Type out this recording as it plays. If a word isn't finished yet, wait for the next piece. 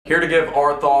Here to give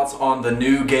our thoughts on the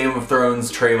new Game of Thrones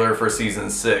trailer for Season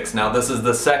 6. Now this is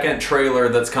the second trailer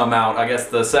that's come out, I guess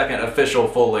the second official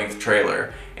full-length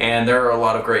trailer, and there are a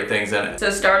lot of great things in it. So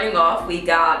starting off, we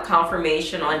got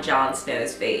confirmation on Jon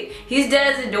Snow's fate. He's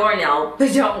dead as a doornail,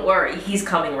 but don't worry, he's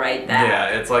coming right back.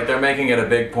 Yeah, it's like they're making it a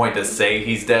big point to say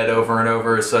he's dead over and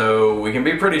over, so we can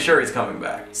be pretty sure he's coming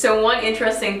back. So one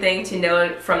interesting thing to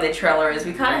note from the trailer is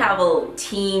we kind of have a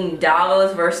Team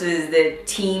Davos versus the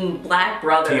Team Black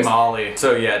Brothers. Team Ollie.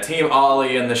 So yeah, Team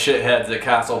Ollie and the shitheads at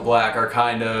Castle Black are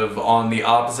kind of on the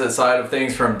opposite side of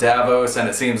things from Davos, and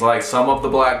it seems like some of the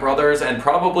Black Brothers and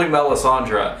probably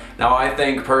Melisandre. Now I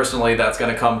think personally that's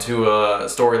going to come to a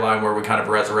storyline where we kind of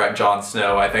resurrect Jon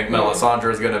Snow. I think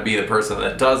Melisandre is going to be the person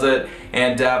that does it,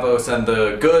 and Davos and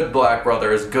the good Black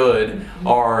Brothers,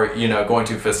 are, you know, going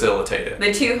to facilitate it.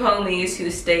 The two homies who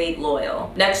stayed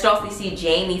loyal. Next off, we see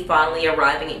Jaime finally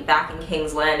arriving back in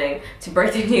King's Landing to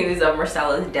break the news of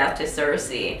Myrcella's death to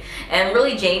Cersei. And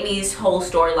really Jaime's whole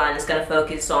storyline is going to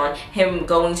focus on him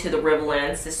going to the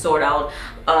Riverlands to sort out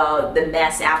the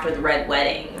mess after the Red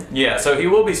Wedding. Yeah, so he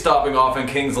will be stopping off in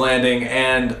King's Landing,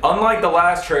 and unlike the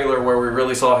last trailer where we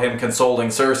really saw him consoling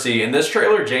Cersei, in this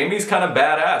trailer Jaime's kind of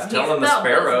badass, telling the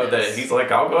Sparrow that he's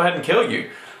like, I'll go ahead and kill you.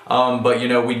 But you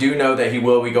know, we do know that he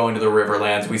will be going to the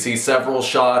Riverlands. We see several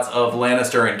shots of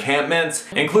Lannister encampments,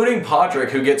 including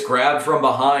Podrick, who gets grabbed from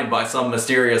behind by some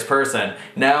mysterious person.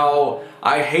 Now,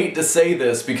 I hate to say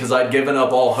this because I'd given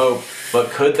up all hope, but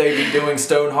could they be doing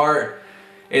Stoneheart?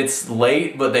 It's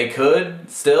late, but they could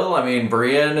still. I mean,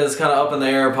 Brienne is kind of up in the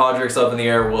air, Podrick's up in the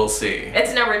air, we'll see.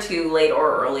 It's never too late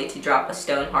or early to drop a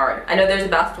Stoneheart. I know there's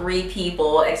about 3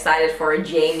 people excited for a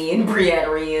Jaime and Brienne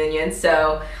reunion,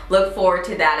 so look forward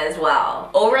to that as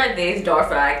well. Over at Vay's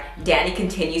Dothrak, Dany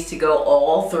continues to go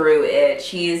all through it.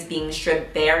 She is being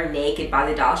stripped bare naked by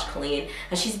the Dash Colleen,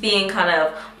 and she's being kind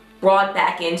of brought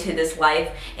back into this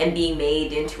life and being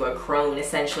made into a crone,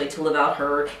 essentially, to live out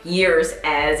her years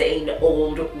as an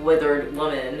old, withered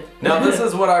woman. Now this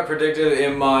is what I predicted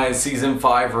in my Season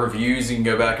 5 reviews. You can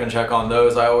go back and check on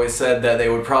those. I always said that they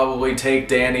would probably take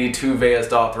Dany to Vay's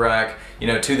Dothrak, you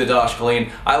know, to the Dash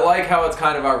Colleen. I like how it's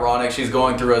kind of ironic. She's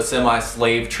going through a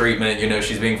semi-slave treatment. You know,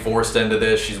 she's being forced into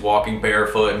this. She's walking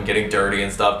barefoot and getting dirty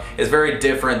and stuff. It's very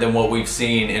different than what we've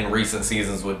seen in recent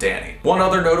seasons with Dany. One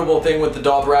other notable thing with the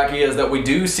Dothraki is that we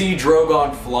do see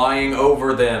Drogon flying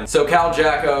over them. So Khal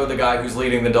Jacko, the guy who's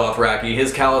leading the Dothraki,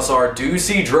 his Khalasar do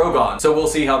see Drogon. So we'll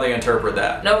see how they interpret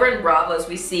that. And over in Bravos,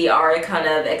 we see Arya kind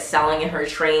of excelling in her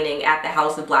training at the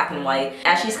House of Black and White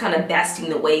as she's kind of besting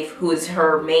the waif who is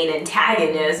her main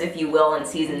antagonist, if you will, in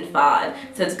Season 5.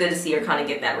 So it's good to see her kind of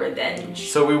get that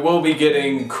revenge. So we will be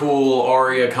getting cool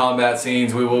Arya combat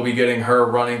scenes. We will be getting her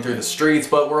running through the streets,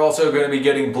 but we're also going to be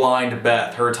getting Blind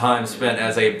Beth, her time spent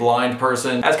as a blind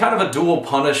person, as kind of a dual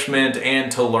punishment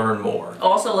and to learn more.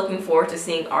 Also looking forward to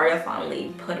seeing Arya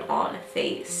finally put on a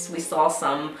face. We saw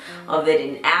some of it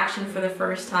in action for the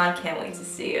first time. Can't wait to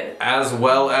see it. As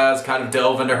well as kind of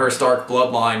delve into her Stark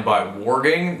bloodline by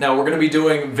warging. Now we're going to be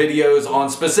doing videos on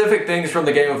specific things from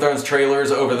the Game of Thrones trailers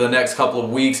over the next couple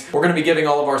of weeks. We're going to be giving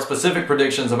all of our specific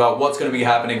predictions about what's going to be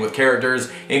happening with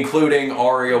characters, including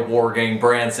Arya warging,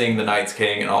 Bran seeing the Night's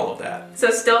King, and all of that.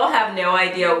 So still have no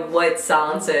idea what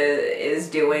Sansa is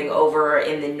doing over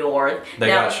in the north. They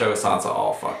gotta show Sansa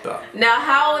all fucked up. Now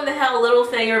how in the hell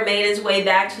Littlefinger made his way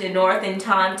back to the north in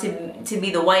time to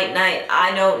be the White Knight,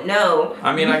 I don't know.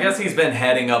 I mean, I guess he's been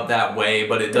heading up that way,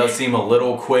 but it does seem a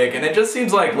little quick, and it just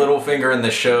seems like Littlefinger in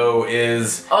the show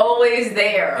is always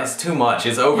there. It's too much.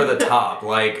 It's over the top.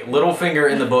 Like, Littlefinger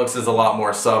in the books is a lot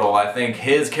more subtle. I think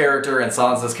his character and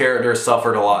Sansa's character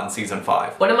suffered a lot in Season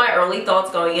 5. One of my early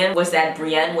thoughts going in was that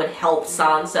Brienne would help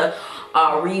Sansa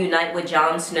reunite with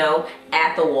Jon Snow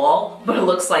at the Wall, but it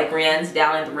looks like Brienne's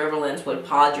down in the Riverlands with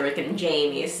Podrick and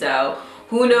Jaime, so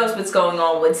who knows what's going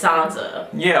on with Sansa.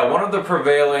 Yeah, one of the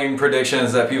prevailing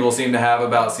predictions that people seem to have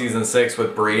about Season 6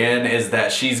 with Brienne is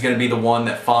that she's going to be the one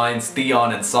that finds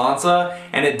Theon and Sansa,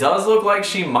 and it does look like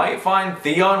she might find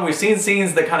Theon. We've seen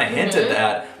scenes that kind of hint at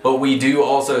that, but we do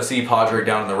also see Podrick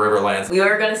down in the Riverlands. We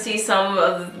are going to see some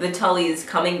of the Tullys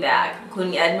coming back,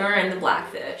 including Edmure and the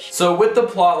Blackfish. So with the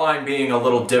plotline being a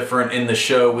little different in the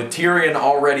show, with Tyrion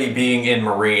already being in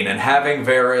Meereen and having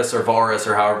Varys or Varys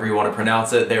or however you want to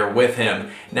pronounce it there with him.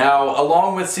 Now,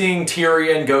 along with seeing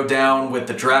Tyrion go down with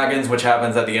the dragons, which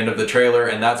happens at the end of the trailer,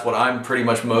 and that's what I'm pretty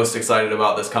much most excited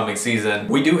about this coming season,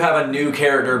 we do have a new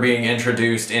character being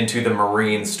introduced into the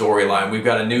Meereen storyline. We've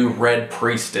got a new Red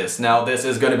Priestess. Now, this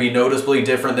is going to be noticeably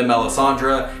different than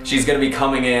Melisandre. She's going to be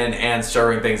coming in and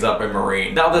stirring things up in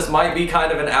Meereen. Now, this might be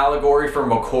kind of an allegory for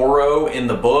Mokoro in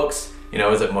the books. you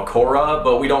know, is it Makora?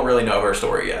 But we don't really know her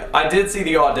story yet. I did see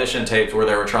the audition tapes where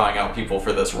they were trying out people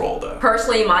for this role though.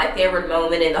 Personally, my favorite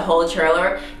moment in the whole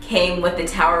trailer came with the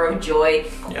Tower of Joy.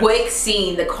 Quick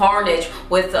scene, the carnage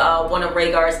with one of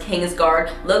Rhaegar's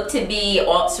Kingsguard looked to be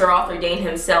Sir Arthur Dayne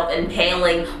himself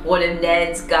impaling one of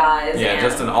Ned's guys. Yeah,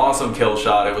 just an awesome kill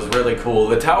shot. It was really cool.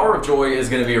 The Tower of Joy is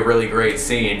going to be a really great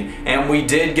scene, and we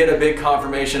did get a big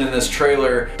confirmation in this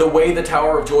trailer the way the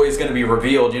Tower of Joy is going to be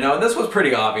revealed, you know, and this was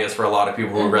pretty obvious for a lot of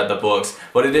people who read the books,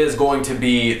 but it is going to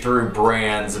be through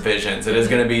Bran's visions. It is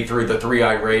going to be through the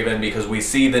Three-Eyed Raven, because we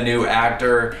see the new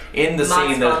actor in the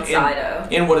scene that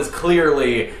in what is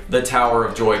clearly the Tower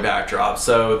of Joy backdrop.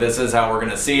 So this is how we're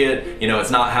going to see it. You know, it's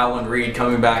not Howland Reed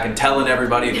coming back and telling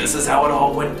everybody this is how it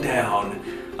all went down.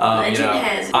 You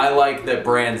know, I like that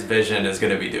Bran's vision is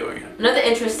going to be doing it. Another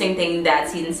interesting thing that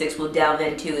season 6 will delve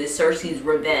into is Cersei's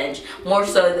revenge, more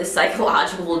so the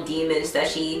psychological demons that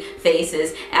she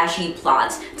faces as she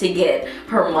plots to get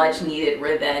her much needed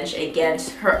revenge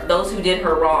against those who did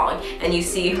her wrong. And you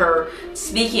see her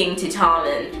speaking to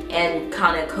Tommen and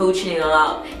kind of coaching him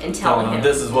up and telling him,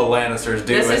 this is what Lannisters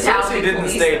do. And Cersei didn't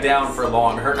stay down for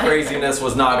long. Her craziness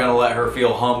was not going to let her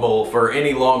feel humble for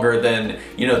any longer than,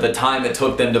 you know, the time it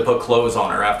took them to put clothes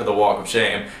on her after the Walk of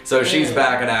Shame. So she's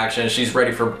back in action. She's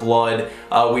ready for blood.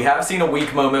 We have seen a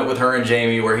weak moment with her and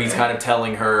Jaime where he's kind of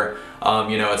telling her,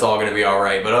 you know, it's all going to be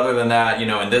alright. But other than that, you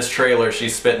know, in this trailer,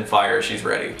 she's spitting fire. She's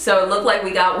ready. So it looked like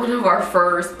we got one of our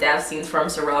first death scenes from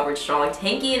Sir Robert Strong,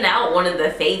 taking out one of the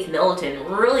Faith Militant in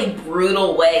a really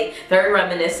brutal way. Very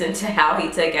reminiscent to how he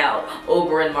took out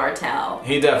Oberyn Martell.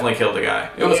 He definitely killed a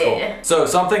guy. It was cool. So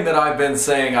something that I've been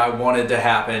saying I wanted to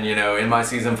happen, you know, in my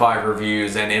season 5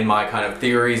 reviews and in my kind of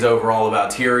theories overall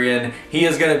about Tyrion, he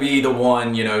is going to be the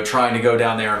one, you know, trying to go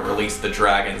down there and release the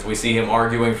dragons. We see him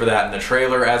arguing for that in the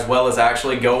trailer, as well as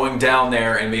actually going down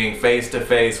there and being face to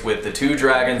face with the 2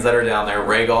 dragons that are down there,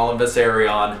 Rhaegal and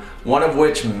Viserion, one of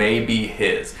which may be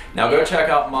his. Now go check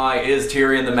out my Is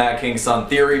Tyrion the Mad King's Son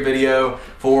theory video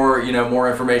for, you know, more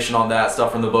information on that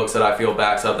stuff from the books that I feel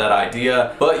backs up that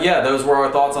idea. But yeah, those were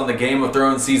our thoughts on the Game of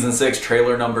Thrones Season 6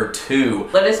 trailer number 2.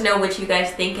 Let us know what you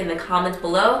guys think in the comments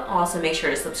below. Also make sure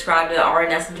to subscribe to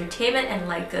RNS Entertainment and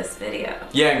like this video.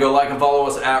 Yeah, and go like and follow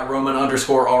us at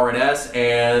Roman_RNS,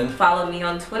 and follow me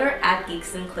on Twitter at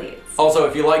Geeks and Cleats. Also,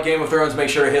 if you like Game of Thrones, make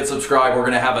sure to hit subscribe. We're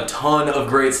going to have a ton of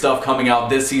great stuff coming out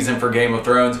this season for Game of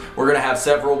Thrones. We're going to have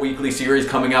several weekly series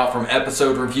coming out, from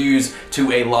episode reviews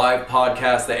to a live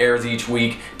podcast that airs each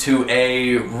week to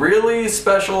a really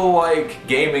special, like,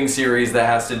 gaming series that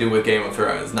has to do with Game of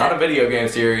Thrones. Not a video game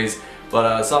series,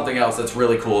 but something else that's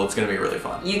really cool. It's going to be really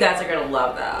fun. You guys are going to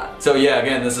love that. So yeah,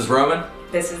 again, this is Roman.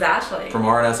 This is Ashley. From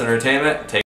RNS Entertainment.